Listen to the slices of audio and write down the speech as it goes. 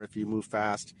if you move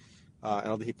fast and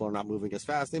other people are not moving as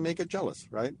fast, they may get jealous,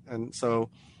 right? And so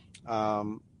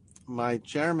my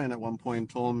chairman at one point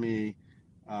told me,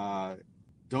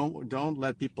 don't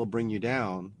let people bring you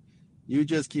down. You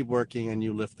just keep working and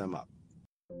you lift them up.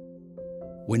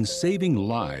 When saving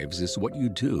lives is what you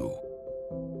do,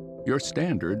 your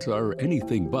standards are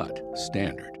anything but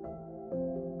standard.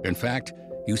 In fact,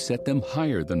 you set them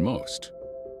higher than most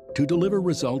to deliver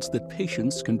results that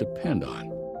patients can depend on.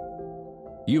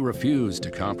 You refuse to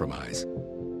compromise.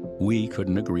 We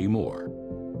couldn't agree more.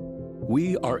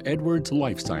 We are Edwards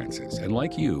Lifesciences, and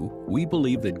like you, we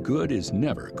believe that good is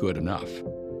never good enough.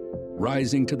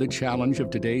 Rising to the challenge of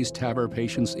today's TAVR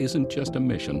patients isn't just a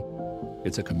mission,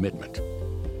 it's a commitment.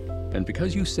 And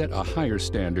because you set a higher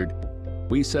standard,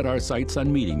 we set our sights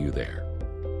on meeting you there.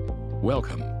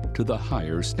 Welcome to the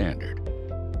higher standard,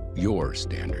 your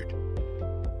standard.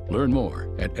 Learn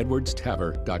more at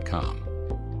edwardstavr.com.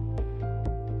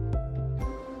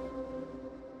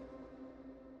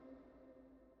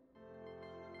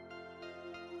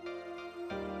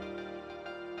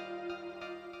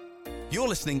 You're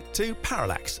listening to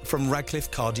Parallax from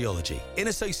Radcliffe Cardiology in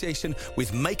association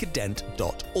with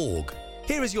makeadent.org.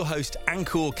 Here is your host,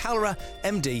 Ankur Kalra,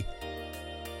 MD.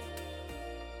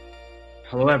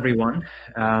 Hello, everyone.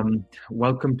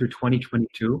 Welcome to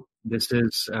 2022. This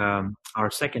is our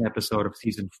second episode of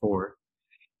season 4.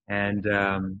 And,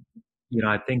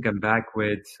 I think I'm back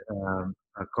with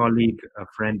a colleague, a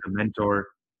friend, a mentor,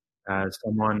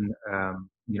 someone,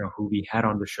 who we had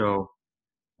on the show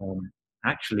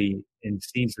actually in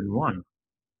season 1.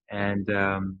 And,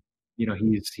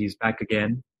 he's back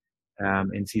again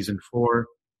in season 4.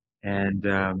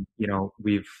 And,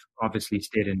 we've obviously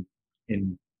stayed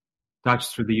in touch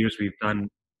through the years. We've done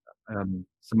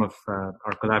some of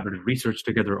our collaborative research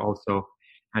together also,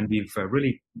 and we've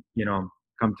really,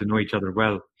 come to know each other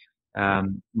well.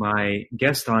 My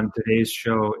guest on today's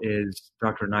show is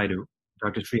Dr. Naidu.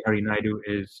 Dr. Srihari Naidu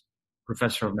is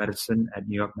professor of medicine at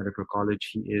New York Medical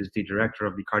College. He is the director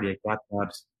of the Cardiac Cath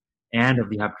Labs and of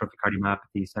the Hypertrophic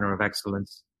Cardiomyopathy Center of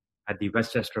Excellence at the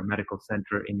Westchester Medical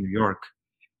Center in New York.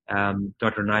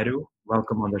 Dr. Naidu,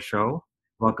 welcome on the show.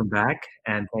 Welcome back,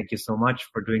 and thank you so much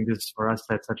for doing this for us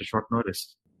at such a short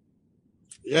notice.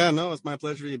 Yeah, no, it's my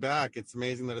pleasure to be back. It's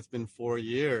amazing that it's been 4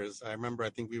 years. I remember, I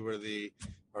think we were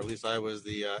or at least I was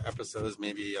the episodes,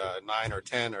 maybe 9 or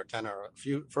 10 or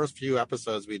first few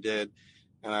episodes we did,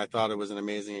 and I thought it was an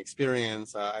amazing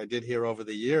experience. I did hear over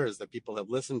the years that people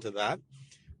have listened to that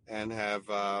and have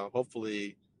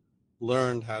hopefully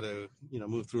learned how to,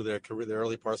 move through their career, the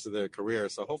early parts of their career.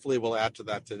 So hopefully we'll add to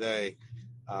that today.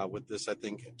 With this, I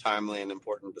think, timely and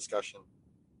important discussion.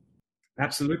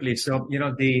 Absolutely. So,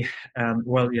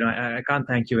 I can't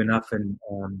thank you enough. And,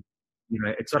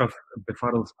 it sort of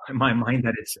befuddles my mind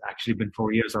that it's actually been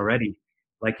 4 years already,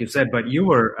 like you said. But you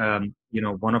were,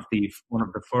 one of the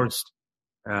first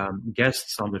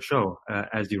guests on the show,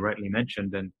 as you rightly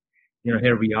mentioned. And,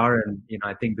 here we are. And,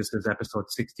 I think this is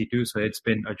episode 62. So it's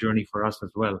been a journey for us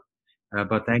as well.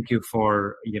 But thank you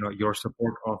for, your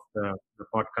support of the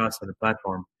podcast and the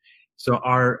platform. So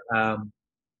our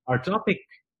topic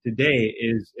today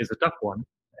is a tough one,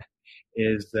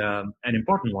 is an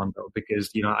important one though, because,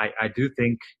 I do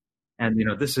think, and,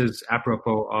 this is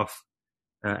apropos of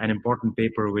an important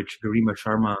paper which Garima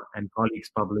Sharma and colleagues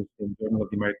published in Journal of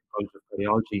the American College of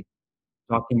Cardiology,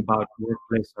 talking about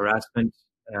workplace harassment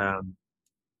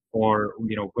for,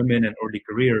 women and early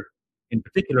career in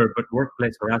particular, but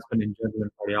workplace harassment in general in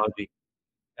cardiology.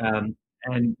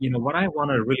 And what I want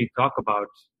to really talk about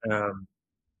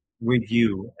with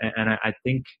you, and I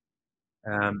think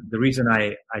the reason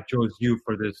I chose you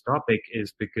for this topic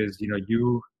is because,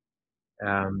 you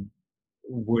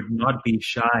would not be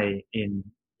shy in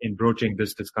broaching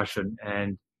this discussion,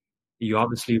 and you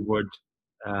obviously would,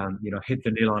 hit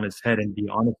the nail on its head and be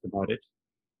honest about it,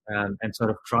 and sort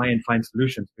of try and find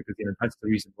solutions, because, that's the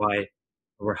reason why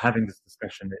we're having this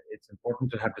discussion. It's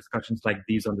important to have discussions like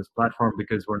these on this platform,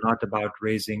 because we're not about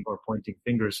raising or pointing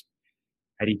fingers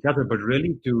at each other, but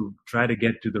really to try to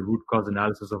get to the root cause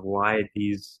analysis of why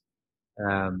these,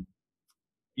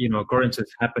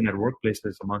 occurrences happen at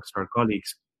workplaces amongst our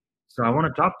colleagues. So I want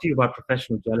to talk to you about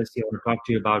professional jealousy. I want to talk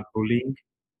to you about bullying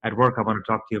at work. I want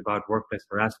to talk to you about workplace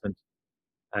harassment,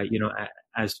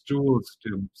 as tools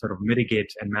to sort of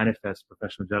mitigate and manifest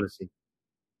professional jealousy.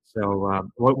 So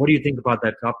what do you think about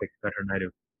that topic, Dr. Naidu?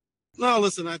 No,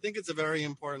 listen, I think it's a very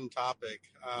important topic.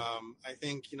 I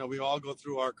think, we all go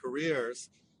through our careers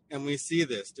and we see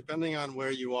this, depending on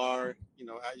where you are,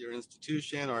 at your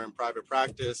institution or in private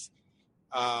practice.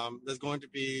 There's going to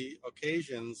be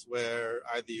occasions where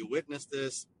either you witness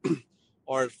this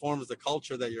or it forms the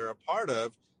culture that you're a part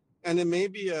of. And it may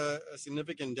be a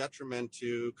significant detriment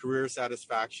to career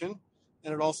satisfaction.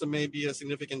 And it also may be a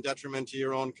significant detriment to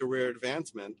your own career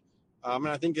advancement. And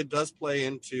I think it does play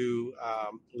into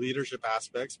leadership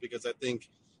aspects, because I think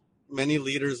many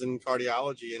leaders in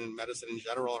cardiology and in medicine in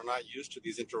general are not used to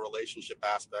these interrelationship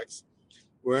aspects.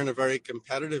 We're in a very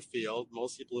competitive field.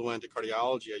 Most people who went to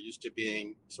cardiology are used to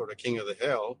being sort of king of the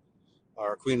hill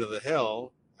or queen of the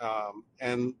hill.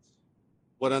 And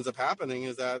what ends up happening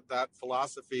is that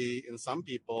philosophy in some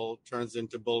people turns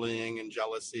into bullying and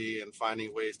jealousy and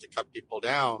finding ways to cut people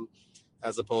down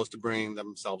as opposed to bringing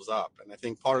themselves up. And I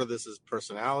think part of this is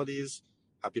personalities,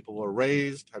 how people were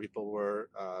raised, how people were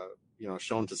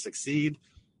shown to succeed,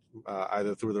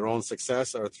 either through their own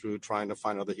success or through trying to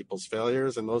find other people's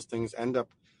failures. And those things end up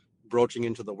broaching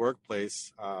into the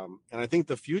workplace. And I think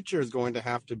the future is going to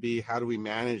have to be, how do we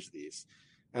manage these?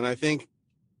 And I think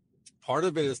part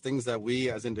of it is things that we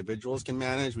as individuals can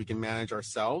manage. We can manage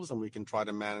ourselves, and we can try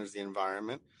to manage the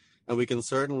environment. And we can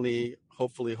certainly,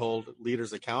 hopefully, hold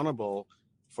leaders accountable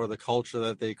for the culture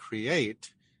that they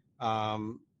create,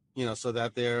 so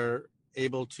that they're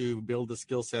able to build the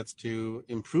skill sets to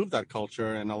improve that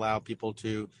culture and allow people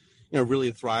to,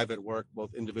 really thrive at work,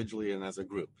 both individually and as a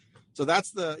group. So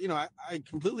that's I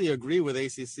completely agree with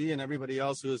ACC and everybody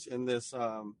else who's in this,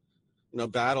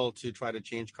 battle to try to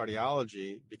change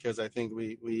cardiology, because I think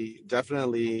we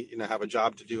definitely, have a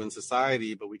job to do in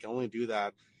society, but we can only do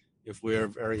that if we're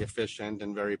very efficient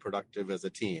and very productive as a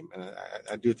team. And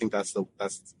I do think that's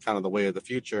kind of the way of the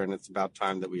future, and it's about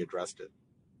time that we addressed it.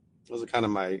 Those are kind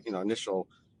of my, initial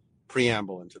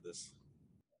preamble into this.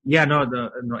 Yeah, no,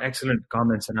 excellent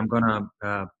comments, and I'm gonna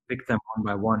pick them one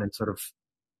by one and sort of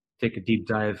take a deep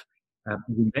dive.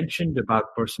 You mentioned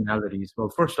about personalities. Well,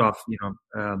 first off,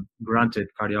 granted,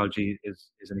 cardiology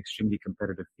is an extremely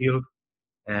competitive field,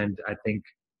 and I think,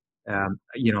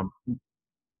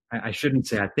 I shouldn't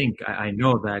say I think, I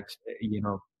know that,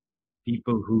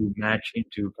 people who match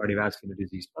into cardiovascular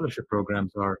disease fellowship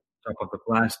programs are top of the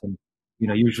class and,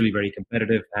 usually very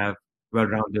competitive, have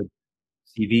well-rounded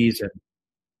CVs and,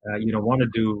 want to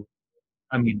do,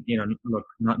 look,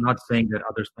 not saying that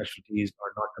other specialties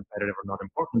are not competitive or not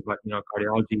important, but,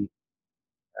 cardiology,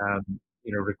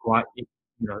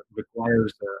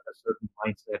 requires a certain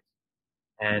mindset.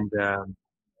 And,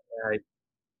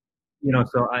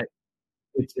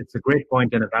 it's a great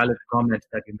point and a valid comment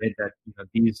that you made, that,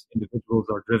 these individuals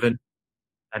are driven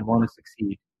and want to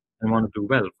succeed and want to do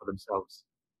well for themselves.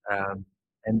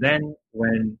 And then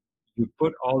when you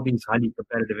put all these highly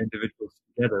competitive individuals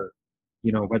together,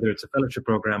 whether it's a fellowship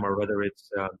program or whether it's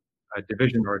a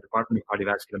division or a department of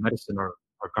cardiovascular medicine or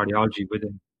cardiology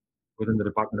within the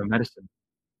Department of Medicine,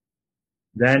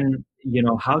 then,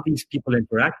 how these people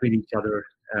interact with each other,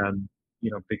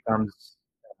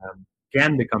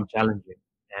 can become challenging.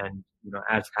 And,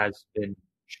 as has been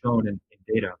shown in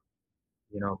data,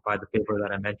 by the paper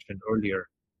that I mentioned earlier,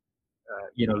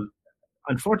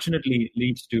 unfortunately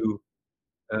leads to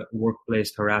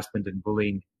workplace harassment and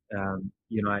bullying.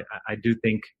 I do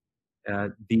think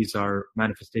these are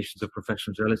manifestations of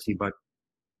professional jealousy, but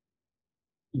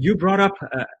you brought up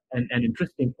an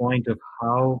interesting point of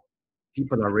how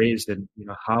people are raised and,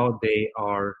 how they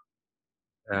are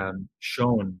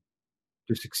shown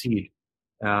to succeed.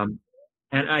 And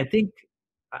I think,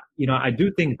 I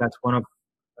do think that's one of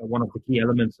the key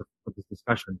elements of this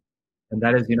discussion, and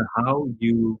that is, how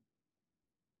you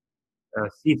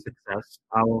see success,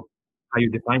 how you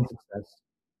define success,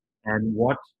 and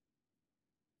what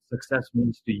success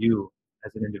means to you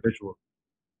as an individual.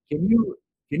 Can you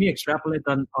extrapolate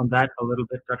on that a little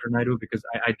bit, Dr. Naidu? Because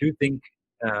I do think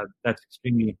that's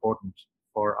extremely important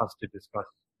for us to discuss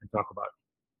and talk about.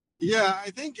 Yeah,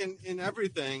 I think in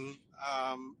everything,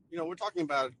 we're talking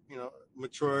about,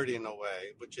 maturity in a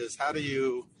way, which is how do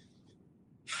you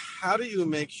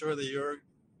make sure that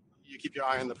you keep your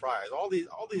eye on the prize. All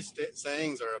these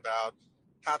sayings are about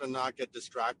how to not get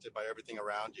distracted by everything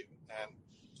around you.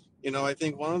 And, I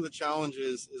think one of the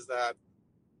challenges is that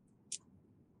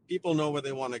people know where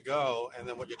they want to go. And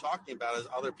then what you're talking about is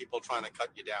other people trying to cut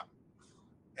you down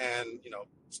and,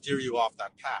 steer you off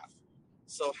that path.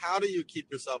 So how do you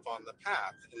keep yourself on the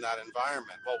path in that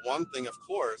environment? Well, one thing, of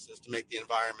course, is to make the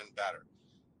environment better.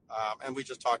 And we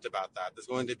just talked about that. There's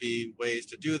going to be ways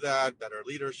to do that: better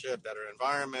leadership, better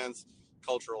environments,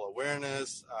 cultural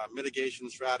awareness, mitigation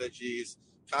strategies,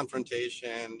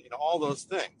 confrontation, all those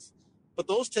things. But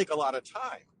those take a lot of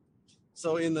time.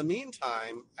 So in the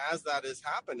meantime, as that is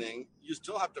happening, you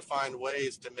still have to find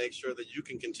ways to make sure that you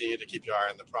can continue to keep your eye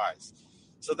on the prize.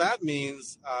 So that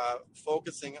means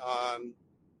focusing on,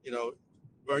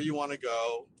 where you want to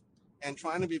go, and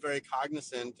trying to be very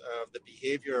cognizant of the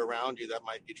behavior around you that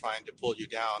might be trying to pull you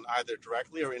down, either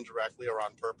directly or indirectly, or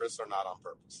on purpose or not on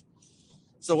purpose.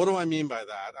 So what do I mean by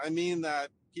that? I mean that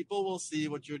people will see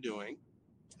what you're doing,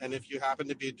 and if you happen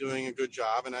to be doing a good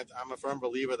job, and I'm a firm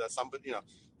believer that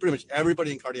pretty much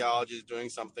everybody in cardiology is doing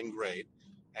something great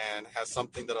and has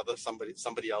something that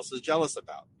somebody else is jealous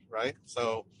about, right?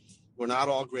 So we're not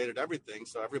all great at everything,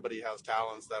 so everybody has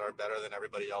talents that are better than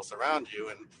everybody else around you,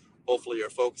 and hopefully you're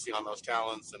focusing on those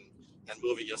talents and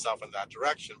moving yourself in that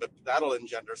direction, but that'll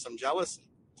engender some jealousy.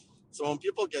 So when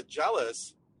people get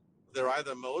jealous, they're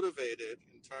either motivated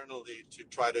internally to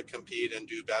try to compete and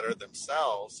do better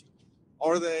themselves,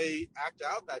 or they act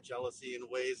out that jealousy in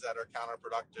ways that are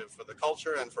counterproductive for the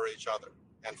culture and for each other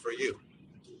and for you.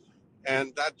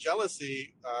 And that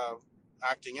jealousy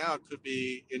acting out could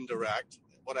be indirect.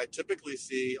 What I typically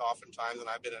see oftentimes, and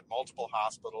I've been at multiple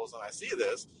hospitals and I see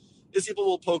this, is people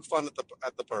will poke fun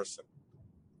at the person.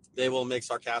 They will make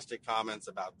sarcastic comments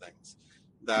about things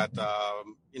that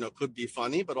could be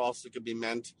funny, but also could be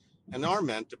meant and are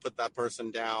meant to put that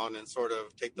person down and sort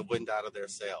of take the wind out of their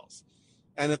sails.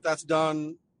 And if that's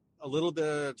done a little bit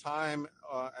at a time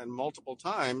and multiple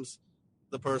times,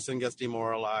 the person gets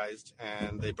demoralized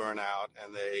and they burn out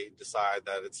and they decide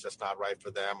that it's just not right for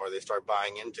them, or they start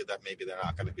buying into that maybe they're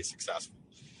not going to be successful.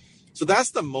 So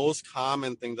that's the most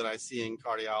common thing that I see in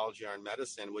cardiology or in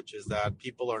medicine, which is that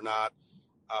people are not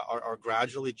are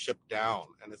gradually chipped down.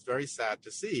 And it's very sad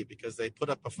to see, because they put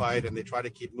up a fight and they try to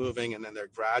keep moving, and then they're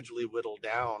gradually whittled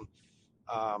down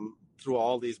through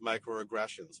all these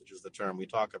microaggressions, which is the term we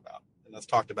talk about. And that's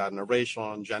talked about in a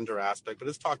racial and gender aspect, but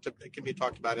it can be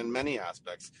talked about in many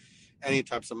aspects. Any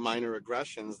types of minor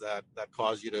aggressions that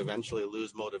cause you to eventually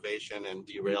lose motivation and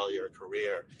derail your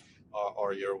career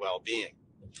or your well-being.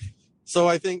 So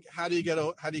I think, how do you get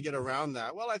around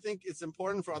that? Well, I think it's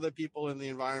important for other people in the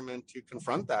environment to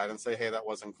confront that and say, hey, that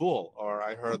wasn't cool, or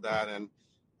I heard that and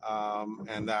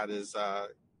that is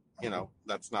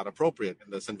that's not appropriate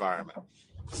in this environment.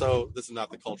 So this is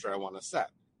not the culture I want to set.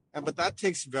 But that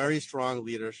takes very strong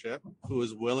leadership who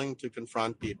is willing to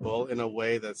confront people in a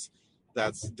way that's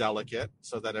delicate,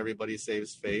 so that everybody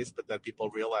saves face, but that people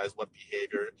realize what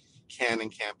behavior can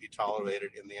and can't be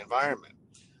tolerated in the environment.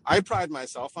 I pride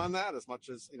myself on that as much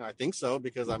as, I think so,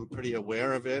 because I'm pretty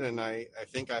aware of it. And I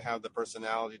think I have the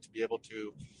personality to be able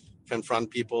to confront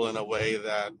people in a way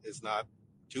that is not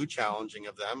too challenging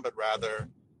of them, but rather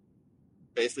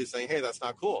basically saying, hey, that's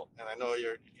not cool. And I know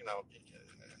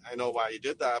I know why you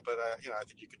did that, but I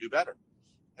think you could do better.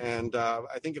 And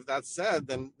I think if that's said,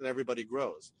 then everybody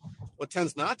grows. What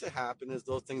tends not to happen is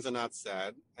those things are not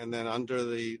said, and then under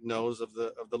the nose of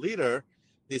the leader,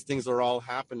 these things are all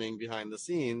happening behind the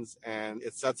scenes, and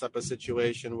it sets up a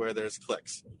situation where there's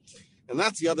cliques. And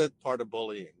that's the other part of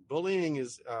bullying. Bullying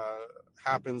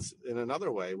happens in another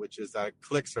way, which is that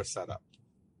cliques are set up.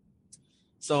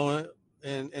 So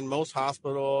in most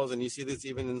hospitals, and you see this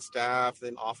even in staff,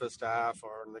 in office staff,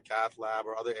 or in the cath lab,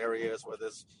 or other areas where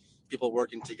there's people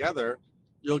working together,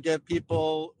 you'll get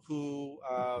people who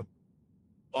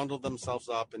bundle themselves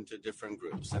up into different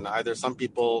groups. And either some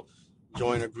people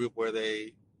join a group where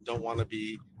they don't want to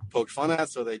be poked fun at,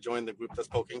 so they join the group that's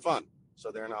poking fun. So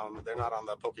they're not on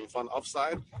the poking fun up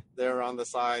side. They're on the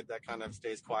side that kind of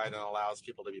stays quiet and allows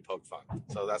people to be poked fun.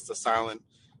 So that's the silent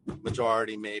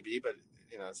majority, maybe, but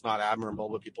it's not admirable,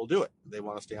 but people do it. They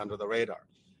want to stay under the radar.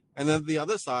 And then the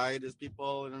other side is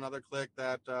people in another clique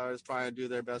that is trying to do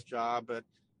their best job, but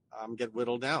get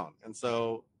whittled down. And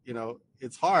so,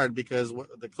 it's hard, because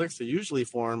the cliques are usually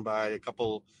formed by a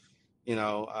couple,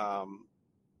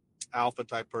 alpha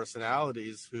type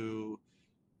personalities who,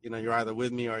 you're either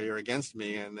with me or you're against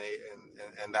me, and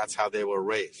that's how they were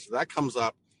raised. So that comes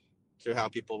up to how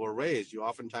people were raised. You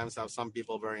oftentimes have some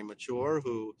people very mature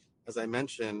who, as I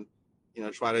mentioned,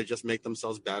 try to just make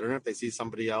themselves better. And if they see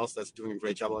somebody else that's doing a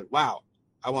great job, like, wow,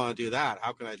 I want to do that.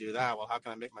 How can I do that? Well, how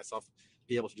can I make myself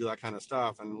be able to do that kind of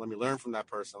stuff? And let me learn from that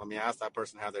person. Let me ask that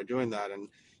person how they're doing that,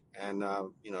 and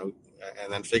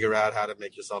then figure out how to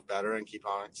make yourself better and keep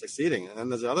on succeeding. And then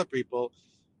there's other people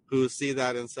who see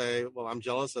that and say, well, I'm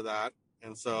jealous of that,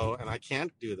 and I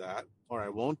can't do that, or I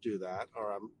won't do that,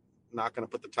 or I'm not going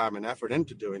to put the time and effort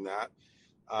into doing that.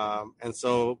 And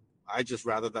so I just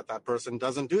rather that person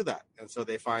doesn't do that. And so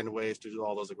they find ways to do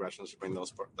all those aggressions to bring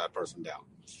that person down.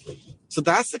 So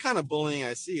that's the kind of bullying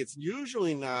I see. It's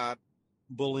usually not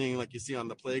bullying like you see on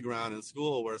the playground in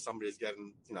school where somebody's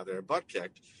getting, their butt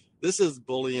kicked. This is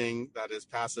bullying that is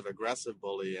passive aggressive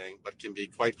bullying, but can be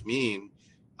quite mean,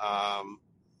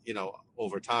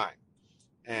 over time.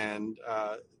 And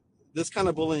this kind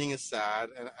of bullying is sad.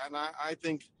 And I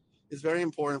think it's very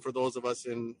important for those of us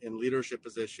in leadership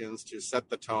positions to set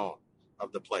the tone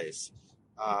of the place.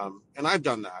 And I've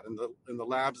done that in the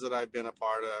labs that I've been a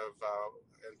part of.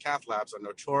 And cath labs are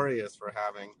notorious for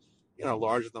having,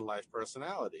 larger than life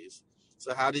personalities.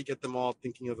 So how do you get them all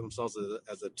thinking of themselves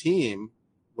as a team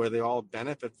where they all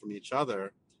benefit from each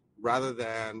other, rather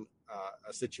than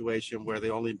a situation where they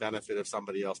only benefit if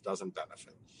somebody else doesn't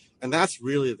benefit? And that's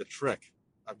really the trick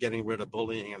of getting rid of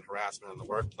bullying and harassment in the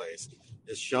workplace,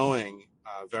 is showing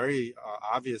very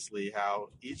obviously how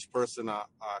each person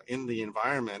in the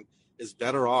environment is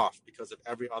better off because of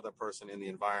every other person in the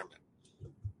environment.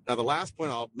 Now, the last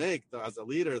point I'll make as a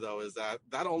leader, though, is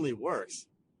that only works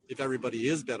if everybody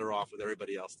is better off with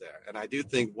everybody else there. And I do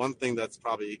think one thing that's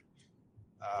probably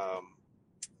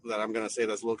that I'm going to say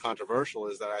that's a little controversial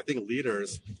is that I think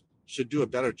leaders should do a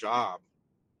better job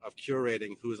of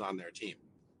curating who's on their team.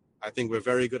 I think we're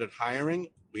very good at hiring.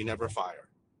 We never fire.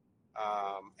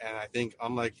 And I think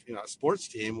unlike, a sports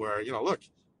team where, look,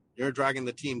 you're dragging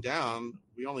the team down.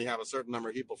 We only have a certain number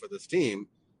of people for this team.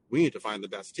 We need to find the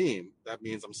best team. That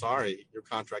means, I'm sorry, your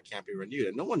contract can't be renewed.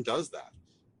 And no one does that,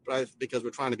 because we're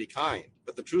trying to be kind.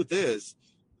 But the truth is,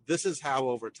 this is how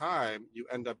over time you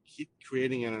end up keep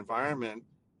creating an environment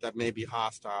that may be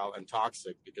hostile and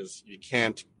toxic, because you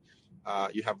can't,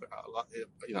 you have,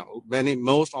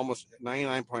 almost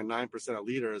 99.9% of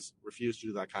leaders refuse to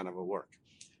do that kind of a work.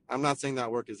 I'm not saying that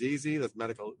work is easy.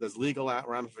 There's legal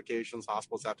ramifications.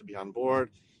 Hospitals have to be on board.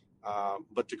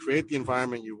 But to create the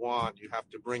environment you want, you have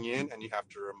to bring in and you have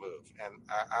to remove. And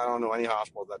I don't know any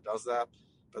hospital that does that,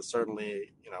 but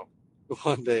certainly,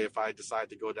 one day if I decide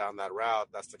to go down that route,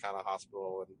 that's the kind of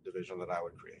hospital and division that I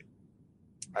would create.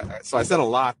 So I said a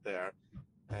lot there,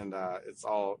 and it's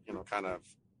all, kind of,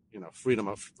 freedom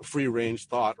of free range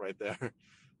thought right there.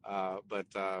 But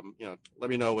let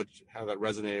me know how that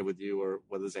resonated with you, or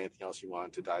whether there's anything else you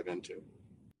want to dive into.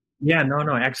 Yeah,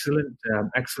 no, excellent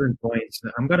points.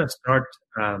 I'm going to start,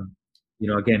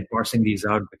 again, parsing these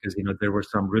out, because, there were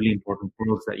some really important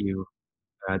pearls that you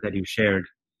shared.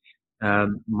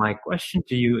 My question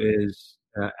to you is,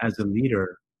 as a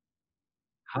leader,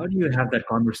 how do you have that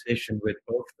conversation with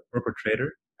both the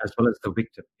perpetrator as well as the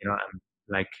victim?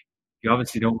 You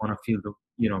obviously don't want to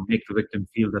make the victim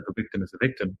feel that the victim is a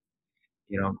victim.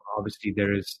 Obviously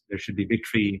there should be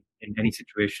victory in any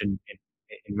situation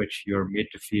in which you're made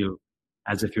to feel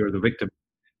as if you're the victim.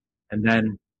 And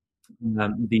then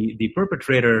the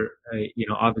perpetrator,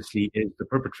 obviously is the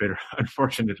perpetrator,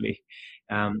 unfortunately.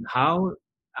 How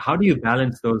do you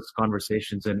balance those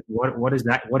conversations, and what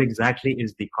exactly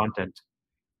is the content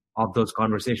of those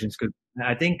conversations? Because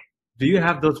I think, do you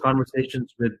have those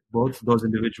conversations with both those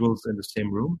individuals in the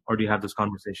same room, or do you have those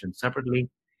conversations separately?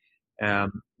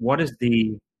 What is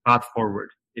the path forward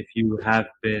if you have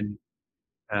been,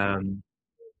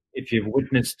 if you've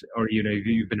witnessed, or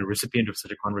you've been a recipient of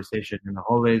such a conversation in the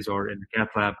hallways or in the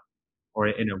cath lab or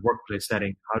in a workplace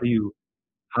setting? How do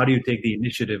you take the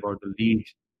initiative or the lead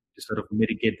to sort of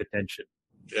mitigate the tension?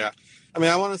 Yeah.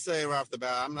 I want to say right off the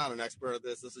bat, I'm not an expert at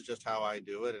this. This is just how I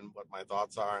do it and what my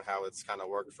thoughts are and how it's kind of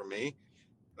worked for me.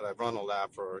 But I've run a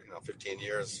lab for 15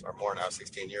 years or more now,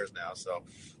 16 years now. So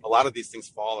a lot of these things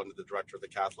fall into the director of the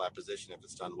cath lab position if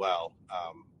it's done well.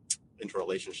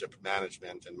 Interrelationship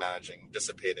management and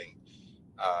dissipating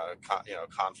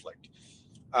conflict.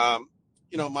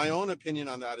 My own opinion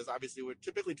on that is, obviously we're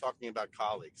typically talking about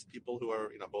colleagues, people who are,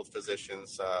 both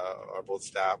physicians or both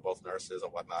staff, both nurses or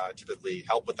whatnot. I typically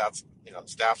help with that,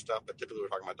 staff stuff, but typically we're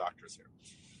talking about doctors here.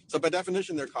 So by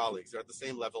definition, they're colleagues. They're at the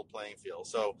same level playing field.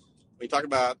 So when you talk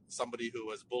about somebody who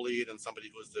was bullied and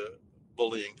somebody who was the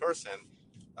bullying person,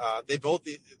 they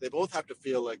both have to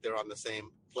feel like they're on the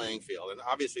same playing field. And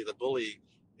obviously the bully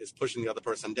is pushing the other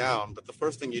person down. But the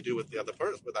first thing you do with the other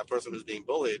person, with that person who's being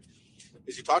bullied,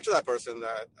 is you talk to that person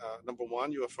that, number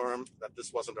one, you affirm that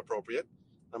this wasn't appropriate.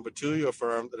 Number two, you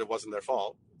affirm that it wasn't their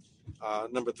fault.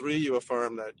 Number three, you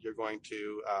affirm that you're going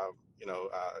to,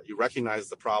 you recognize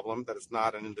the problem, that it's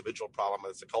not an individual problem,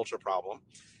 it's a culture problem,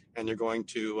 and you're going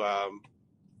to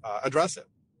address it.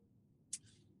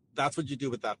 That's what you do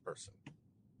with that person.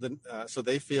 So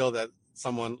they feel that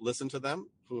someone listened to them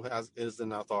who is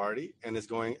an authority and is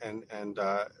going and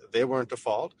they weren't at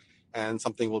fault, and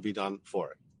something will be done for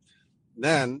it.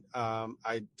 Then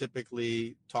I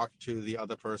typically talk to the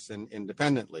other person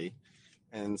independently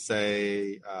and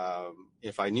say,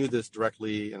 if I knew this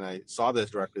directly and I saw this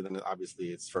directly, then obviously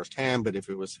it's firsthand. But if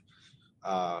it was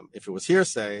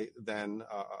hearsay, then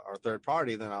or third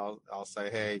party, then I'll say,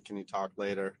 hey, can you talk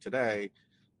later today?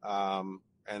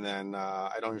 And then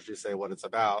I don't usually say what it's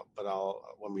about, but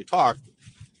when we talk,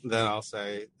 then I'll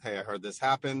say, hey, I heard this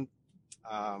happen.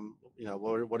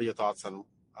 What are your thoughts on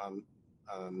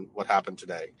what happened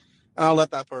today? And I'll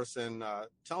let that person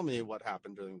tell me what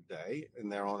happened during the day in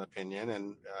their own opinion,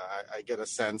 and I get a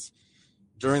sense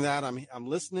during that I'm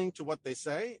listening to what they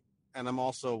say, and I'm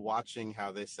also watching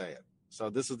how they say it. So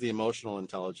this is the emotional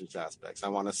intelligence aspects. I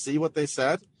want to see what they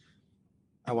said.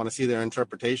 I want to see their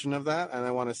interpretation of that, and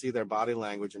I want to see their body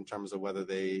language in terms of whether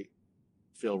they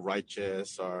feel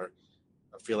righteous or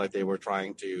feel like they were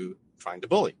trying to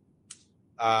bully.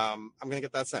 I'm going to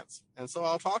get that sense. And so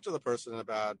I'll talk to the person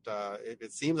about if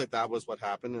it seems like that was what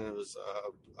happened and it was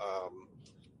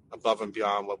above and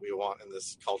beyond what we want in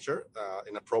this culture,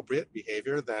 inappropriate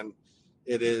behavior, then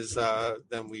it is,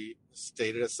 then we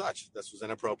state it as such. This was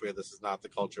inappropriate. This is not the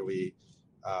culture this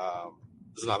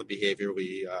is not the behavior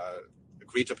we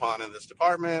agreed upon in this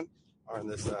department or in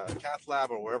this cath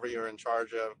lab or wherever you're in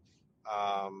charge of.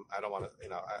 I don't want to,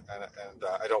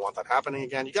 I don't want that happening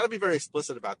again. You got to be very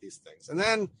explicit about these things. And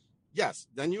then, yes,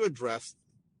 then you address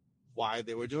why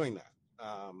they were doing that.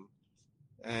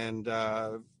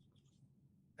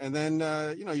 And then,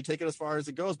 you take it as far as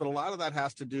it goes. But a lot of that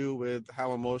has to do with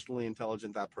how emotionally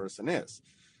intelligent that person is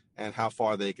and how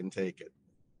far they can take it.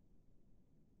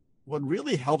 What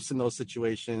really helps in those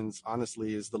situations,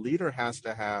 honestly, is the leader has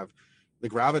to have the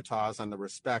gravitas and the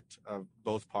respect of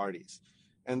both parties.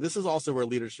 And this is also where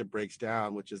leadership breaks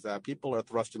down, which is that people are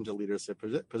thrust into leadership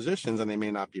positions and they may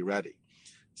not be ready.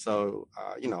 So,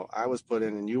 I was put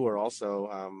in, and you were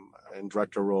also in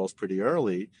director roles pretty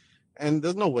early. And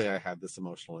there's no way I had this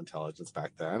emotional intelligence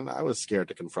back then. I was scared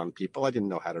to confront people. I didn't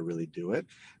know how to really do it.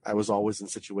 I was always in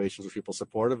situations with people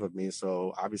supportive of me.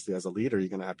 So obviously, as a leader, you're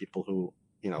going to have people who,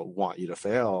 want you to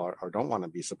fail or don't want to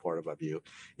be supportive of you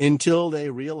until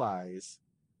they realize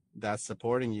that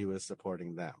supporting you is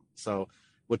supporting them. So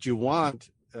what you want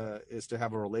is to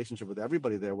have a relationship with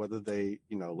everybody there, whether they,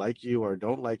 like you or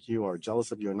don't like you or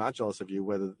jealous of you or not jealous of you,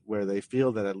 where they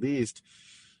feel that at least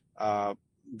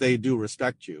they do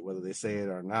respect you, whether they say it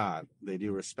or not. They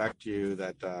do respect you,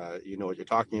 that you know what you're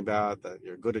talking about, that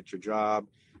you're good at your job,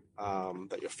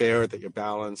 that you're fair, that you're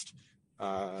balanced,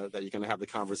 that you're going to have the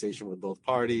conversation with both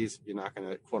parties. You're not going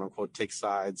to, quote unquote, take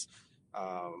sides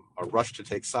or rush to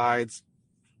take sides,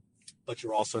 but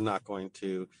you're also not going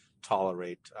to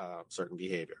tolerate certain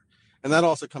behavior. And that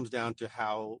also comes down to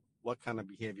what kind of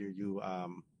behavior you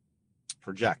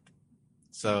project.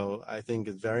 So I think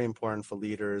it's very important for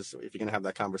leaders, if you're going to have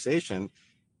that conversation,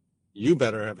 you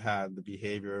better have had the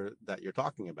behavior that you're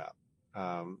talking about,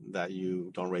 that you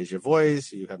don't raise your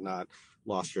voice, you have not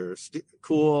lost your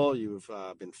cool, you've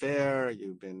been fair,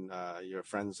 you're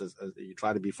friends, you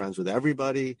try to be friends with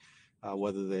everybody,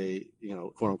 whether they,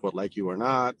 quote unquote, like you or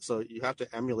not. So you have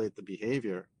to emulate the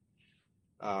behavior,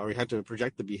 or you have to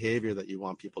project the behavior that you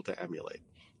want people to emulate.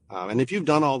 And if you've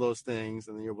done all those things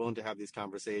and you're willing to have these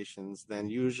conversations, then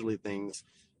usually things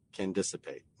can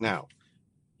dissipate. Now,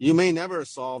 you may never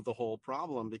solve the whole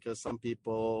problem because some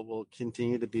people will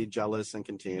continue to be jealous and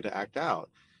continue to act out.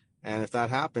 And if that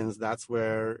happens, that's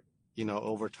where,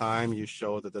 over time you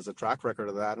show that there's a track record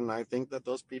of that. And I think that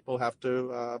those people have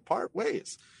to part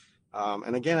ways.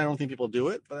 And again, I don't think people do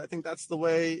it, but I think that's the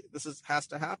way has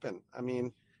to happen. I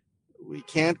mean, we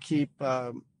can't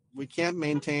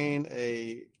maintain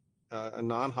a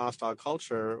non-hostile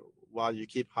culture while you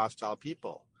keep hostile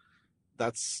people.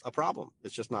 That's a problem.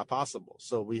 It's just not possible.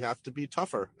 So we have to be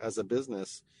tougher as a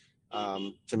business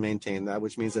to maintain that,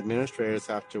 which means administrators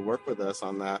have to work with us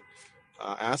on that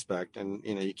aspect. And,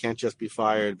 you can't just be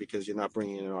fired because you're not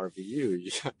bringing in an RVU.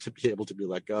 You have to be able to be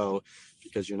let go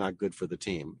because you're not good for the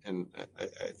team. And I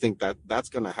think that's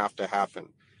going to have to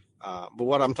happen. But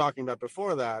what I'm talking about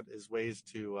before that is ways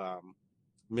to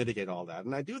mitigate all that.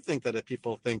 And I do think that if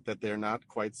people think that they're not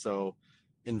quite so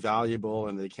invaluable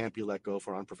and they can't be let go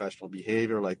for unprofessional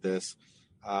behavior like this,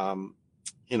 then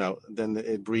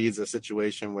it breeds a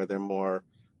situation where they're more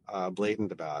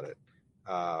blatant about it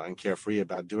and carefree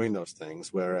about doing those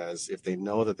things. Whereas if they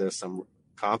know that there's some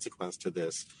consequence to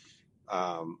this,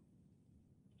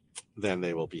 then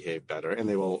they will behave better and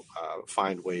they will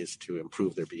find ways to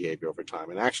improve their behavior over time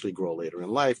and actually grow later in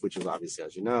life, which is obviously,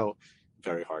 as you know,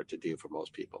 very hard to do for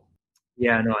most people.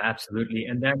 Yeah, no, absolutely.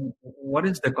 And then what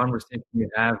is the conversation you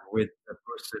have with the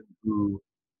person who,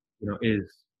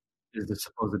 is the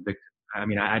supposed victim? I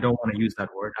mean, I don't want to use that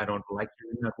word. I don't like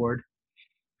using that word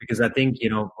because I think,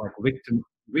 like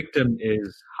victim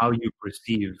is how you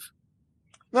perceive.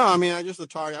 No, I mean, the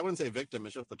target. I wouldn't say victim.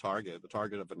 It's just the target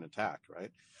of an attack, right?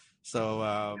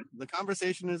 So the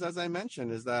conversation is, as I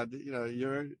mentioned, is that,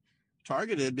 you're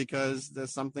targeted because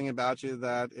there's something about you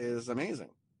that is amazing,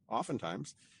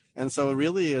 oftentimes. And so it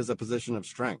really is a position of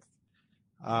strength.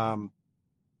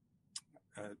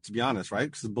 to be honest,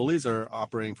 right? Because bullies are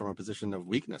operating from a position of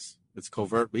weakness. It's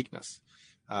covert weakness.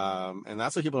 And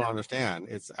that's what people don't understand.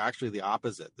 It's actually the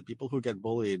opposite. The people who get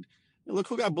bullied, look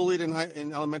who got bullied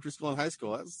in elementary school and high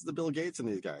school. That's the Bill Gates and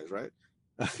these guys, right?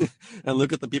 And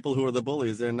look at the people who are the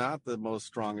bullies. They're not the most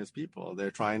strongest people.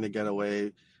 They're trying to get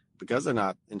away because they're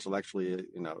not intellectually,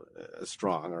 as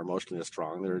strong or emotionally as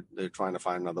strong. They're trying to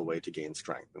find another way to gain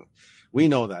strength. And we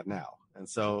know that now. And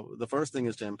so the first thing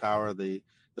is to empower the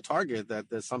target that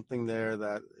there's something there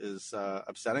that is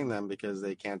upsetting them because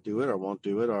they can't do it or won't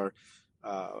do it, or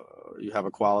you have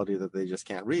a quality that they just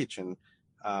can't reach. And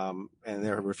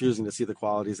they're refusing to see the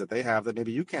qualities that they have that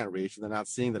maybe you can't reach. And they're not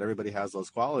seeing that everybody has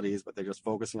those qualities, but they're just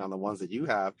focusing on the ones that you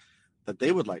have that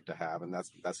they would like to have. And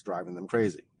that's driving them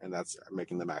crazy. And that's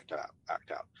making them act out.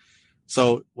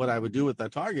 So what I would do with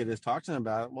that target is talk to them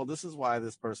about, well, this is why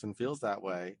this person feels that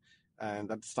way. And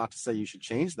that's not to say you should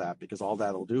change that, because all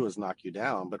that'll do is knock you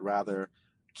down, but rather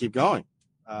keep going.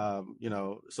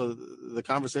 So the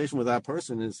conversation with that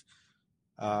person is,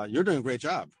 you're doing a great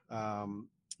job.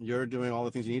 You're doing all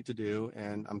the things you need to do.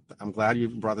 And I'm glad you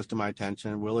brought this to my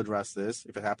attention. We'll address this.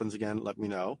 If it happens again, let me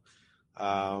know.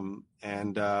 But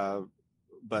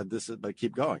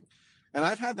keep going. And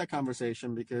I've had that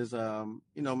conversation because,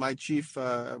 my chief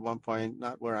at one point,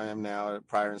 not where I am now, at a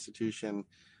prior institution,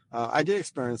 I did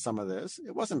experience some of this.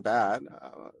 It wasn't bad.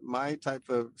 My type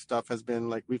of stuff has been,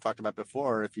 like we've talked about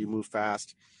before, if you move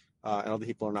fast and other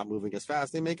people are not moving as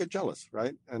fast, they may get jealous,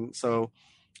 right? And so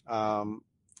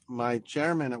my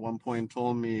chairman at one point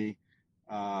told me,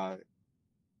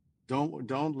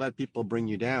 don't let people bring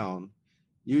you down.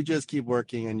 You just keep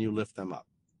working and you lift them up.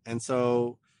 And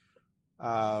so,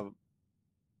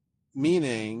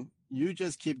 meaning you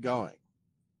just keep going.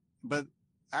 But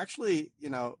actually,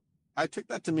 I took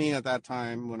that to mean at that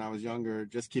time when I was younger,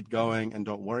 just keep going and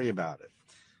don't worry about it.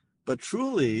 But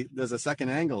truly, there's a second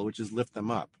angle, which is lift them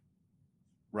up,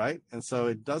 right? And so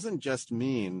it doesn't just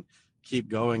mean keep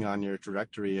going on your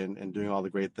trajectory and doing all the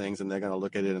great things, and they're going to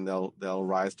look at it and they'll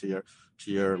rise to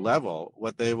your level.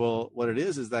 What it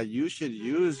is that you should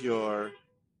use your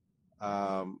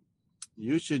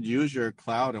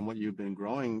clout and what you've been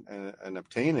growing and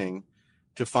obtaining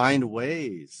to find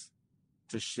ways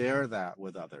to share that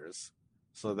with others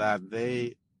so that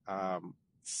they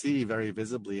see very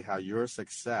visibly how your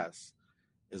success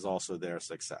is also their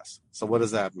success. So what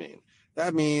does that mean?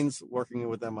 That means working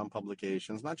with them on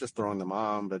publications, not just throwing them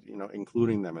on, but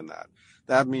including them in that.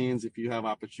 That means if you have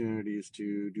opportunities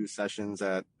to do sessions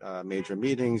at major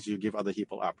meetings, you give other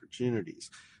people opportunities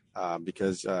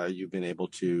because you've been able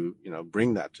to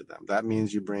bring that to them. That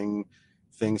means you bring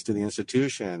things to the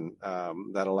institution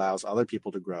that allows other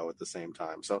people to grow at the same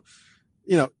time. So,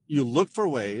 you look for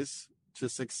ways to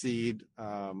succeed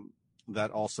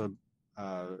that also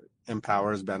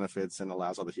empowers, benefits, and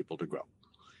allows other people to grow.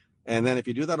 And then if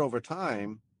you do that over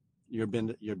time, you're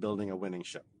building a winning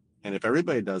ship. And if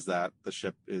everybody does that, the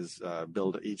ship is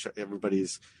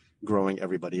everybody's growing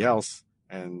everybody else,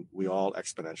 and we all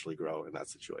exponentially grow in that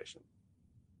situation.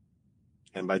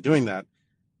 And by doing that,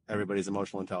 everybody's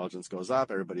emotional intelligence goes up.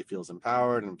 Everybody feels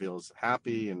empowered and feels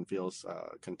happy and feels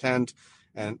content,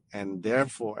 and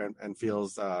therefore and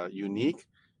feels unique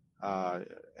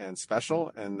and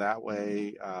special. And that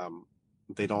way,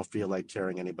 they don't feel like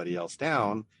tearing anybody else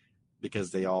down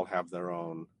because they all have their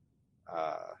own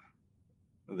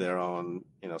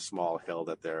small hill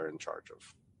that they're in charge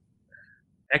of.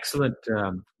 Excellent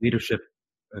leadership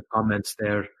comments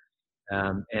there.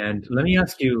 And let me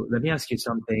ask you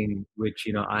something which,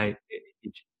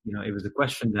 it was a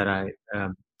question that I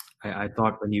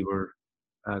thought when you were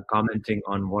commenting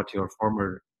on what your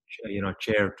former,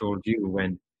 chair told you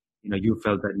when, you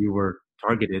felt that you were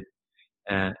targeted.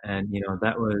 And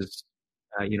that was,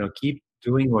 keep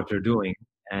doing what you're doing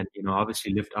and,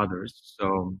 obviously lift others.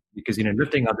 So, because,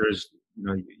 lifting others,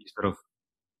 you sort of,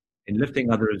 in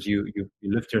lifting others, you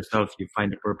lift yourself, you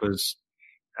find a purpose.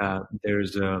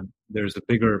 There's a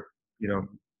bigger,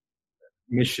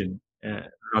 mission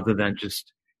rather than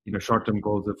just, short-term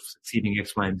goals of succeeding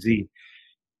X, Y, and Z.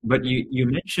 But you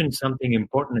mentioned something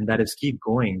important, and that is keep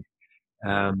going.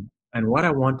 And what I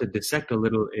want to dissect a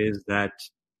little is that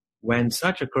when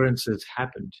such occurrences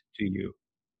happened to you,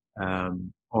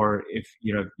 or if,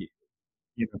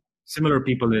 similar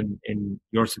people in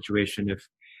your situation,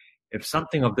 if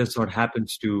something of this sort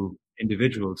happens to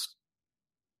individuals,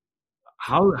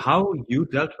 how you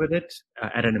dealt with it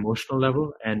at an emotional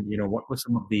level, and what were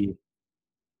some of the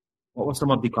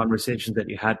conversations that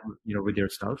you had with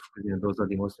yourself? Because those are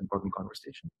the most important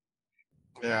conversations.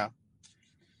 Yeah.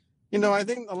 I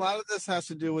think a lot of this has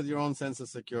to do with your own sense of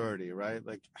security, right?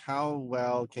 Like, how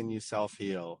well can you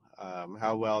self-heal?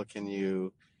 How well can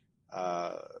you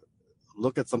uh,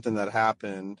 look at something that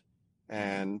happened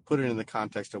and put it in the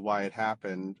context of why it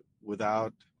happened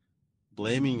without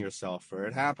blaming yourself for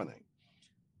it happening?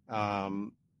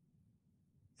 Um,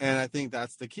 and I think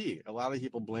that's the key. A lot of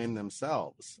people blame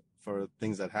themselves for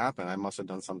things that happen. I must have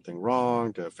done something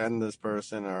wrong to offend this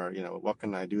person, or, what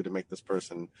can I do to make this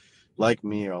person like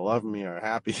me or love me or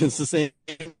happy? It's the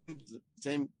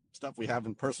same stuff we have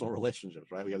in personal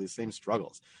relationships, right? We have these same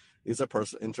struggles. These are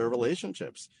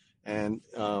interrelationships. And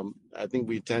I think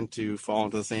we tend to fall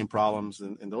into the same problems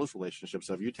in those relationships.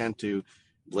 So if you tend to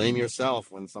blame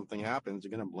yourself when something happens,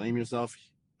 you're going to blame yourself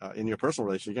in your personal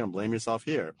relationship. You're going to blame yourself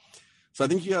here. So I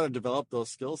think you got to develop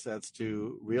those skill sets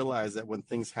to realize that when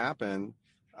things happen,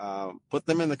 put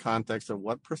them in the context of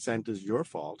what percent is your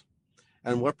fault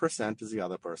and what percent is the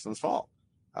other person's fault.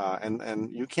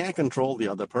 And you can't control the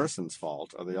other person's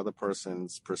fault or the other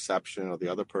person's perception or the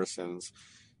other person's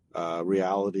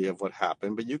reality of what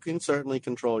happened, but you can certainly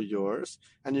control yours,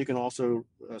 and you can also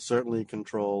certainly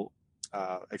control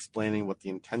explaining what the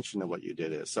intention of what you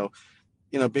did is. So,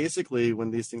 basically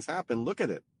when these things happen, look at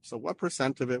it. So what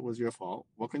percent of it was your fault?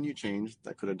 What can you change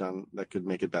that could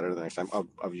make it better the next time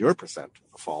of your percent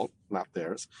fault, not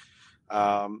theirs?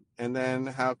 And then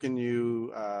how can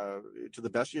you, to the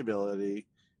best of your ability,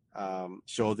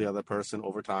 show the other person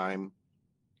over time,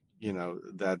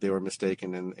 that they were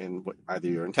mistaken in either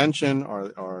your intention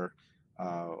or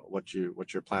what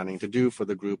you're planning to do for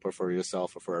the group or for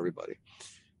yourself or for everybody.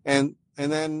 And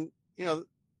then,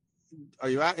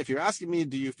 if you're asking me,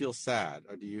 do you feel sad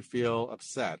or do you feel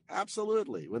upset?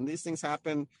 Absolutely. When these things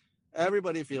happen,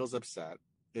 everybody feels upset.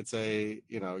 It's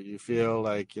you feel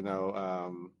like,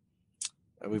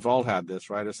 we've all had this,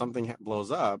 right? If something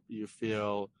blows up, you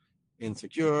feel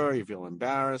insecure, you feel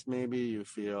embarrassed, maybe you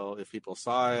feel, if people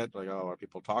saw it, like, oh, are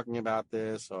people talking about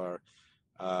this? Or,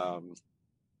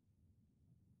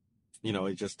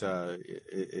 it just,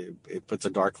 it puts a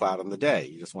dark cloud on the day.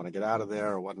 You just want to get out of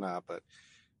there or whatnot. But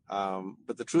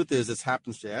the truth is, this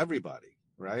happens to everybody,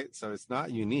 right? So it's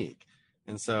not unique.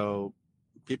 And so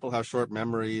people have short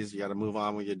memories. You got to move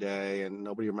on with your day, and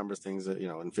nobody remembers things that,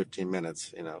 in 15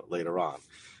 minutes, later on.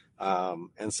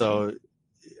 And so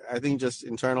I think just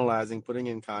internalizing, putting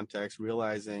in context,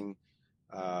 realizing,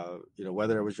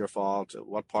 whether it was your fault,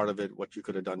 what part of it, what you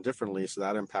could have done differently. So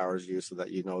that empowers you so that,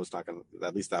 it's not going to,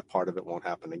 at least that part of it won't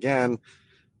happen again.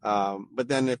 But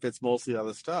then if it's mostly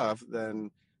other stuff,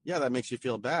 then yeah, that makes you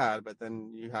feel bad, but then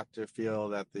you have to feel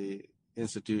that the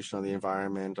institution or the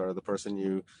environment or the person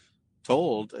you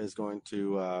told is going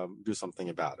to do something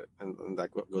about it. And that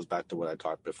goes back to what I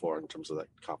talked before in terms of that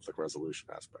conflict resolution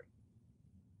aspect.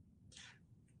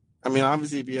 I mean,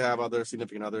 obviously, if you have other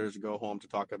significant others, go home to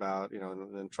talk about,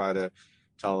 and then try to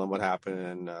tell them what happened.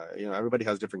 And, everybody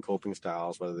has different coping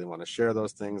styles, whether they want to share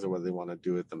those things or whether they want to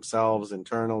do it themselves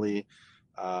internally.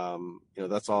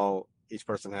 That's all. Each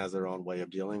person has their own way of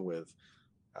dealing with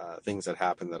things that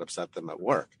happen that upset them at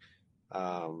work.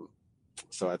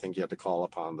 So I think you have to call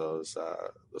upon those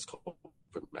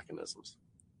coping mechanisms.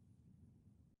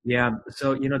 Yeah.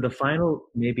 So, the final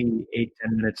maybe 8-10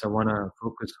 minutes, I want to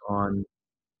focus on.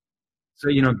 So,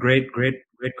 great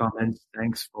comments.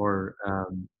 Thanks for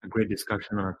a great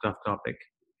discussion on a tough topic.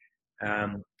 I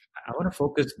want to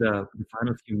focus the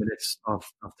final few minutes of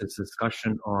this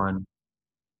discussion on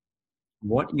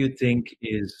what you think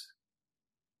is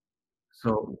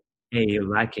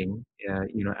lacking,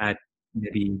 at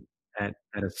maybe at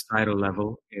a societal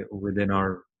level within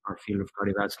our field of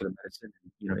cardiovascular medicine,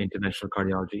 interventional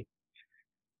cardiology,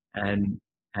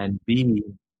 and B,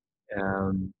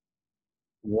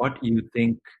 what you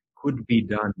think could be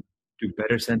done to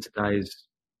better sensitize,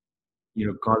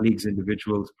 colleagues,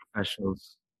 individuals,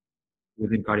 professionals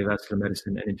within cardiovascular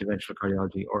medicine and interventional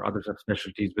cardiology or other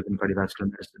subspecialties within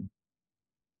cardiovascular medicine,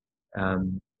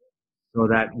 so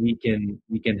that we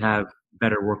can have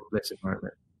better workplace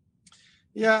environment.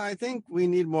 Yeah, I think we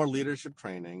need more leadership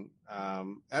training.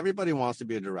 Everybody wants to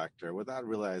be a director without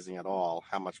realizing at all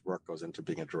how much work goes into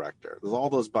being a director. There's all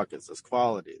those buckets. There's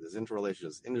quality, there's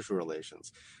interrelations, industry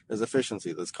relations, there's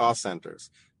efficiency, there's cost centers,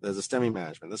 there's STEMI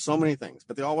management. There's so many things,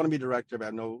 but they all want to be director but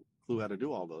have no clue how to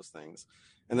do all those things.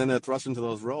 And then they're thrust into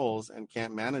those roles and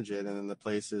can't manage it. And then the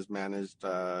place is managed,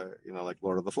 like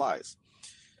Lord of the Flies.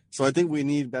 So I think we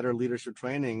need better leadership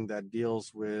training that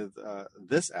deals with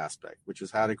this aspect, which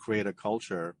is how to create a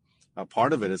culture.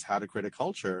 Part of it is how to create a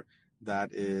culture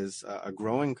that is a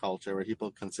growing culture where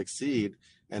people can succeed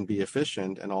and be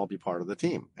efficient and all be part of the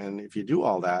team. And if you do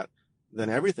all that, then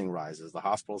everything rises. The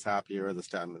hospital's happier, the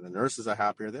staff, the nurses are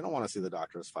happier. They don't want to see the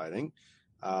doctors fighting.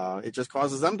 It just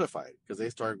causes them to fight because they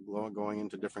start going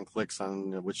into different cliques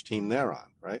on which team they're on,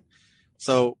 right?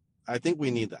 So I think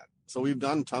we need that. So we've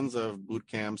done tons of boot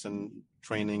camps and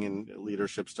training and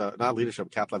leadership stuff, not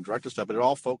leadership, cath lab director stuff, but it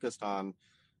all focused on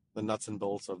the nuts and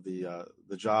bolts of the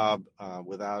job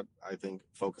without, I think,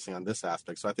 focusing on this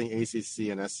aspect. So I think ACC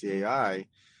and SCAI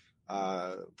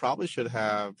probably should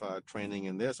have training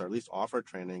in this, or at least offer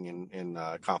training in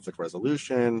conflict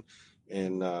resolution.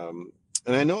 And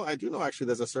I do know actually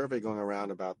there's a survey going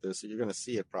around about this. So you're going to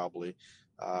see it probably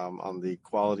on the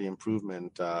quality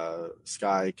improvement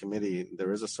SCAI committee.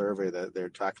 There is a survey that they're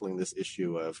tackling this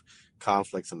issue of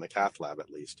conflicts in the cath lab, at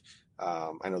least.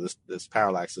 I know this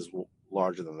Parallax is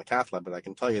larger than the cath lab, but I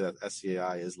can tell you that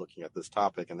SCAI is looking at this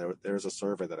topic, and there's a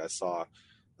survey that I saw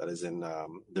that is in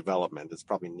development. It's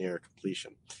probably near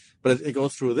completion, but it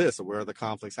goes through this: where are the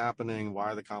conflicts happening?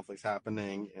 Why are the conflicts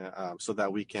happening? So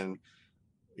that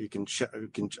you can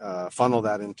funnel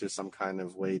that into some kind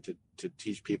of way to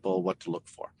teach people what to look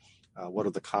for. What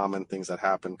are the common things that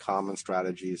happen? Common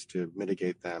strategies to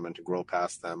mitigate them and to grow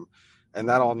past them, and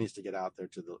that all needs to get out there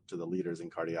to the leaders in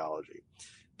cardiology,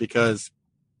 because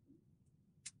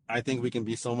I think we can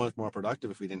be so much more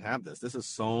productive if we didn't have this. This is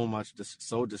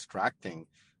so distracting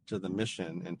to the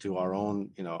mission and to our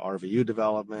own, RVU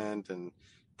development and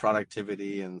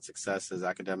productivity and success as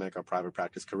academic or private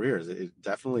practice careers. It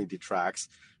definitely detracts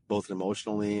both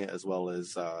emotionally as well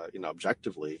as,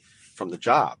 objectively from the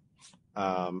job.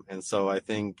 And so I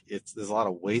think there's a lot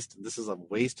of waste. This is a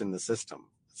waste in the system.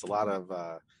 It's a lot of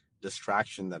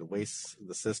distraction that wastes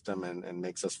the system and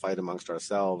makes us fight amongst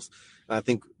ourselves. And I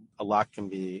think a lot can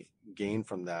be gained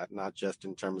from that, not just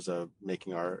in terms of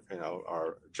making our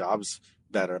jobs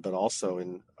better, but also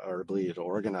in our ability to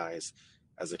organize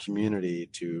as a community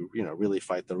to, really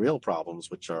fight the real problems,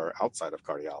 which are outside of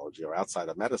cardiology or outside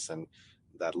of medicine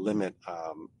that limit,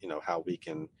 how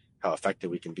effective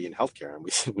we can be in healthcare. And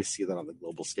we see that on the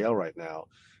global scale right now,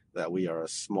 that we are a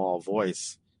small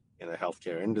voice in a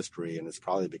healthcare industry, and it's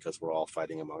probably because we're all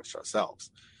fighting amongst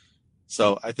ourselves.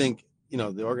 So I think,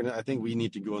 I think we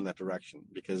need to go in that direction,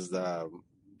 because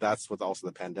that's what also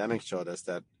the pandemic showed us,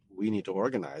 that we need to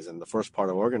organize. And the first part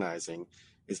of organizing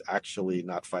is actually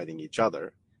not fighting each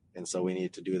other. And so we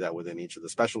need to do that within each of the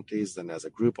specialties, then as a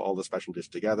group, all the specialties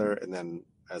together, and then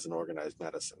as an organized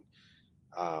medicine.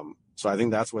 So I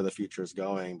think that's where the future is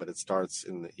going, but it starts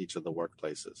in each of the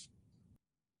workplaces.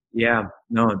 Yeah,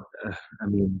 no, I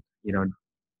mean,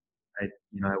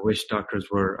 I wish doctors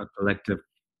were a collective,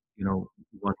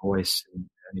 one voice and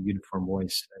a uniform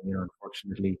voice. And,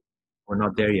 unfortunately, we're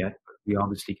not there yet, but we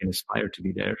obviously can aspire to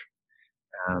be there.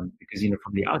 Because,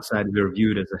 from the outside, we're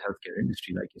viewed as a healthcare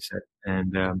industry, like you said.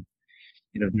 And,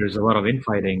 there's a lot of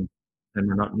infighting, and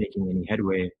we're not making any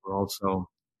headway. We're also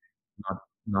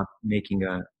not making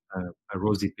a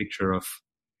rosy picture of,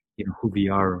 who we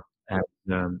are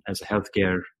as a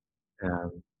healthcare,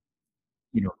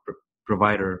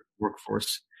 provider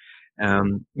workforce.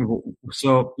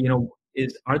 So,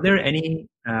 are there any,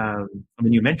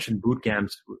 you mentioned boot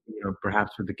camps,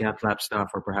 perhaps with the cath lab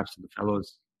stuff or perhaps with the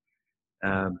fellows,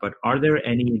 but are there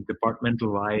any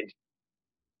departmental-wide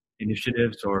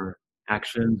initiatives or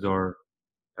actions or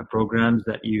programs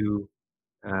that you've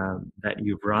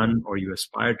run, or you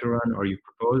aspire to run, or you've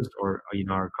proposed, or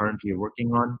are currently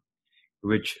working on,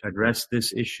 which address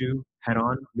this issue head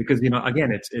on? Because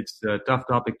again, it's a tough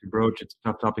topic to broach, it's a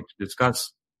tough topic to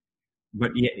discuss,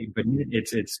 but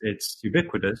it's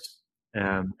ubiquitous,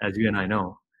 as you and I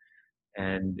know,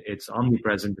 and it's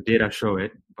omnipresent. The data show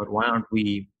it, but why aren't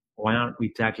we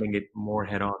tackling it more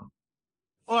head on?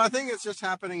 Well, I think it's just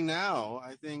happening now.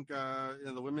 I think the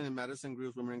women in medicine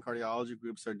groups, women in cardiology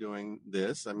groups are doing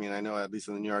this. I mean, I know at least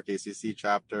in the New York ACC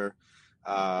chapter,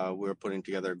 we're putting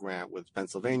together a grant with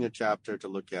Pennsylvania chapter to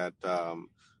look at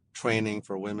training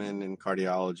for women in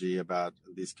cardiology about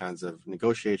these kinds of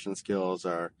negotiation skills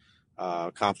or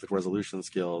conflict resolution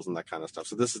skills and that kind of stuff.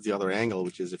 So this is the other angle,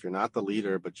 which is if you're not the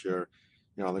leader, but you're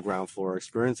on the ground floor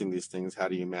experiencing these things, how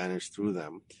do you manage through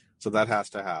them? So that has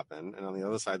to happen. And on the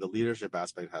other side, the leadership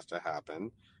aspect has to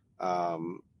happen. I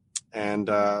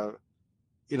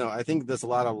think there's a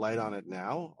lot of light on it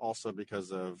now, also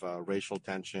because of racial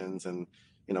tensions. And,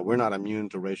 we're not immune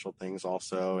to racial things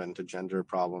also, and to gender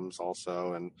problems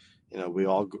also. And, we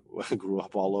all grew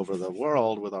up all over the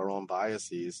world with our own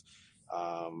biases.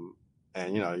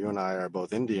 And, you and I are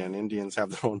both Indian. Indians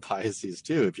have their own biases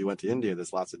too. If you went to India,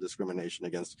 there's lots of discrimination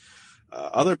against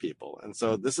other people. And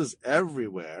so this is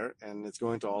everywhere. And it's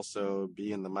going to also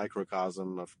be in the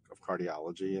microcosm of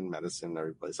cardiology and medicine and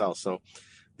every place else. So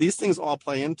these things all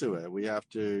play into it. We have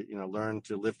to, learn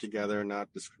to live together, not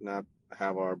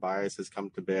have our biases come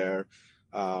to bear.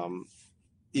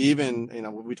 Even,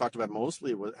 what we talked about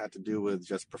mostly had to do with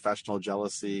just professional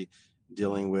jealousy,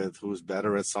 dealing with who's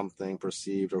better at something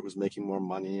perceived, or who's making more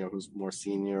money, or who's more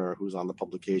senior, or who's on the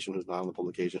publication, who's not on the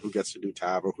publication, who gets to do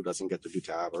tab or who doesn't get to do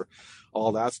tab, or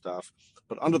all that stuff.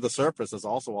 But under the surface, there's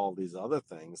also all these other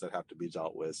things that have to be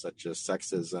dealt with, such as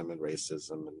sexism and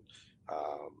racism and,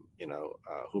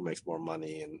 who makes more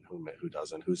money and who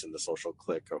doesn't, who's in the social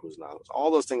clique or who's not.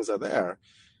 All those things are there.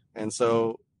 And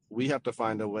so we have to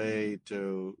find a way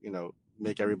to,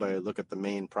 make everybody look at the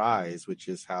main prize, which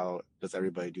is how does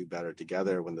everybody do better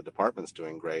together when the department's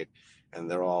doing great, and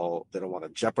they don't want to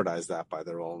jeopardize that by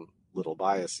their own little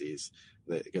biases,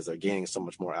 because they're gaining so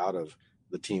much more out of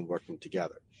the team working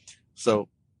together. So,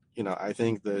 I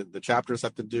think the chapters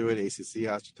have to do it, ACC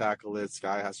has to tackle it,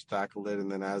 Sky has to tackle it,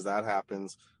 and then as that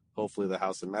happens, hopefully the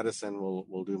House of Medicine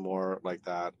will do more like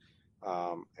that.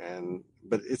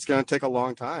 But it's going to take a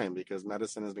long time, because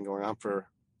medicine has been going on for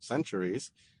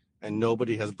centuries. And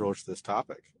nobody has broached this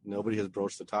topic. Nobody has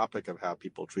broached the topic of how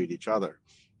people treat each other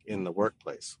in the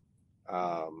workplace.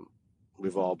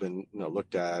 We've all been,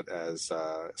 looked at as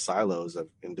silos of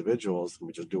individuals, and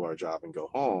we just do our job and go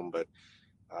home. But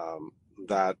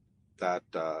that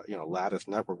lattice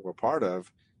network we're part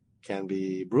of can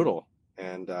be brutal,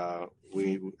 and I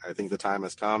think the time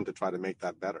has come to try to make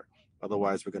that better.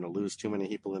 Otherwise, we're going to lose too many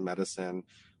people in medicine.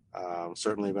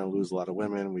 Certainly, we're going to lose a lot of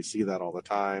women. We see that all the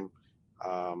time.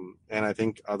 And I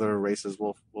think other races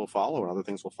will follow, and other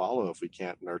things will follow if we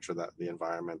can't nurture the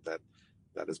environment that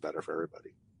is better for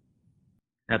everybody.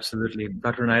 Absolutely.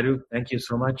 Dr. Naidu, thank you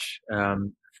so much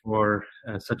for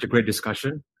such a great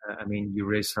discussion. You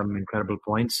raised some incredible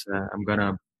points. I'm going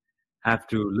to have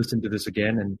to listen to this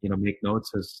again and, make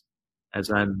notes as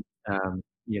I'm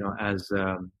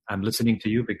listening to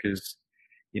you, because,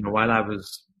 while I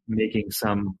was making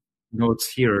some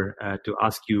notes here to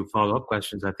ask you follow-up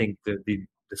questions, I think the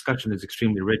discussion is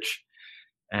extremely rich,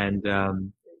 and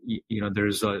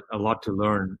there's a lot to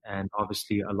learn, and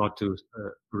obviously a lot to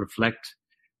reflect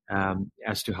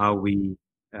as to how we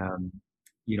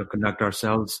conduct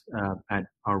ourselves at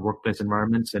our workplace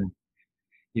environments, and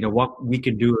what we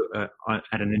can do at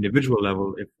an individual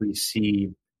level if we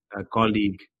see a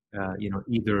colleague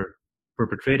either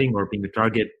perpetrating or being a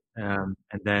target, and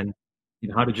then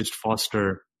how to just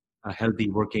foster a healthy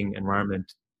working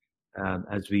environment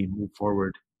as we move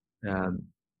forward,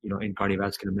 in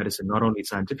cardiovascular medicine, not only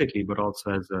scientifically, but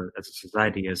also as a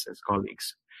society, as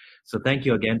colleagues. So thank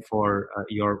you again for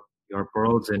your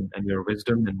pearls and your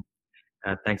wisdom, and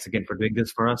thanks again for doing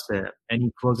this for us.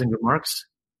 Any closing remarks?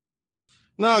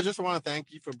 No, I just want to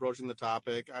thank you for broaching the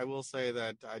topic. I will say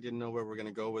that I didn't know where we're going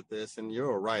to go with this, and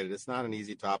you're right. It's not an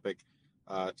easy topic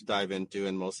to dive into,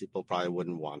 and most people probably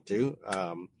wouldn't want to.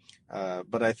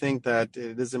 But I think that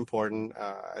it is important.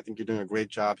 I think you're doing a great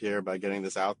job here by getting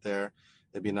this out there.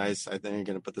 It'd be nice. I think you're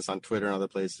going to put this on Twitter and other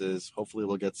places. Hopefully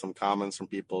we'll get some comments from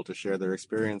people to share their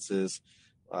experiences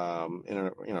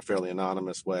in a fairly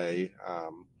anonymous way,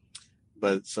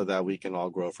 but so that we can all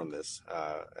grow from this.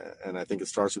 And I think it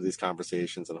starts with these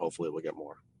conversations, and hopefully we'll get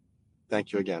more.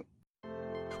 Thank you again.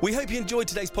 We hope you enjoyed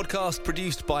today's podcast,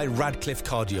 produced by Radcliffe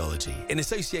Cardiology in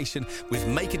association with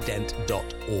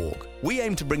makeadent.org. We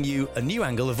aim to bring you a new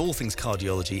angle of all things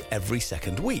cardiology every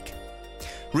second week.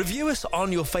 Review us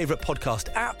on your favourite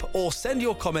podcast app, or send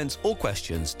your comments or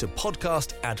questions to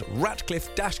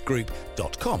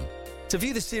podcast@radcliffe-group.com. To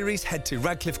view the series, head to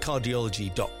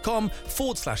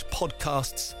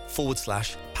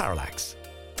radcliffecardiology.com/podcasts/parallax.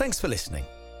 Thanks for listening.